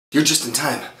You're just in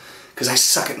time, because I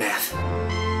suck at math.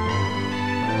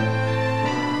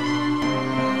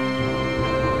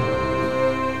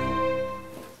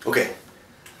 Okay,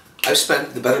 I've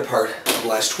spent the better part of the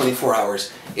last 24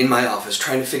 hours in my office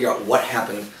trying to figure out what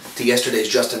happened to yesterday's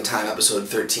Just in Time episode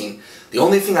 13. The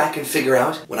only thing I can figure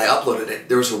out, when I uploaded it,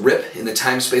 there was a rip in the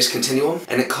time-space continuum,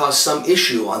 and it caused some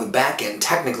issue on the back end.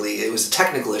 Technically, it was a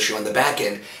technical issue on the back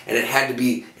end, and it had to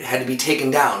be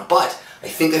taken down. But I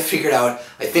think I figured out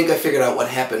what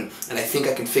happened, and I think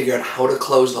I can figure out how to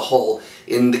close the hole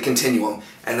in the continuum,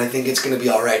 and I think it's going to be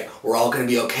alright. We're all going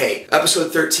to be okay.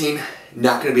 Episode 13,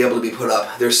 not going to be able to be put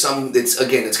up. It's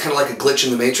kind of like a glitch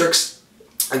in the Matrix.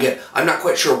 Again, I'm not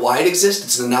quite sure why it exists.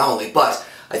 It's an anomaly, but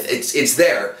it's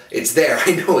there. It's there.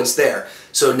 I know it's there.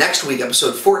 So next week,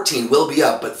 episode 14 will be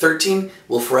up, but 13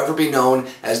 will forever be known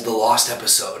as the lost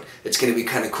episode. It's going to be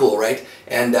kind of cool, right?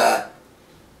 And,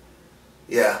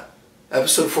 yeah.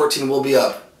 Episode 14 will be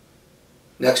up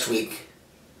next week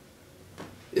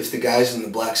if the guys in the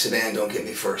black sedan don't get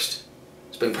me first.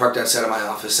 It's been parked outside of my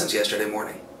office since yesterday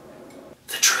morning.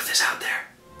 The truth is out there.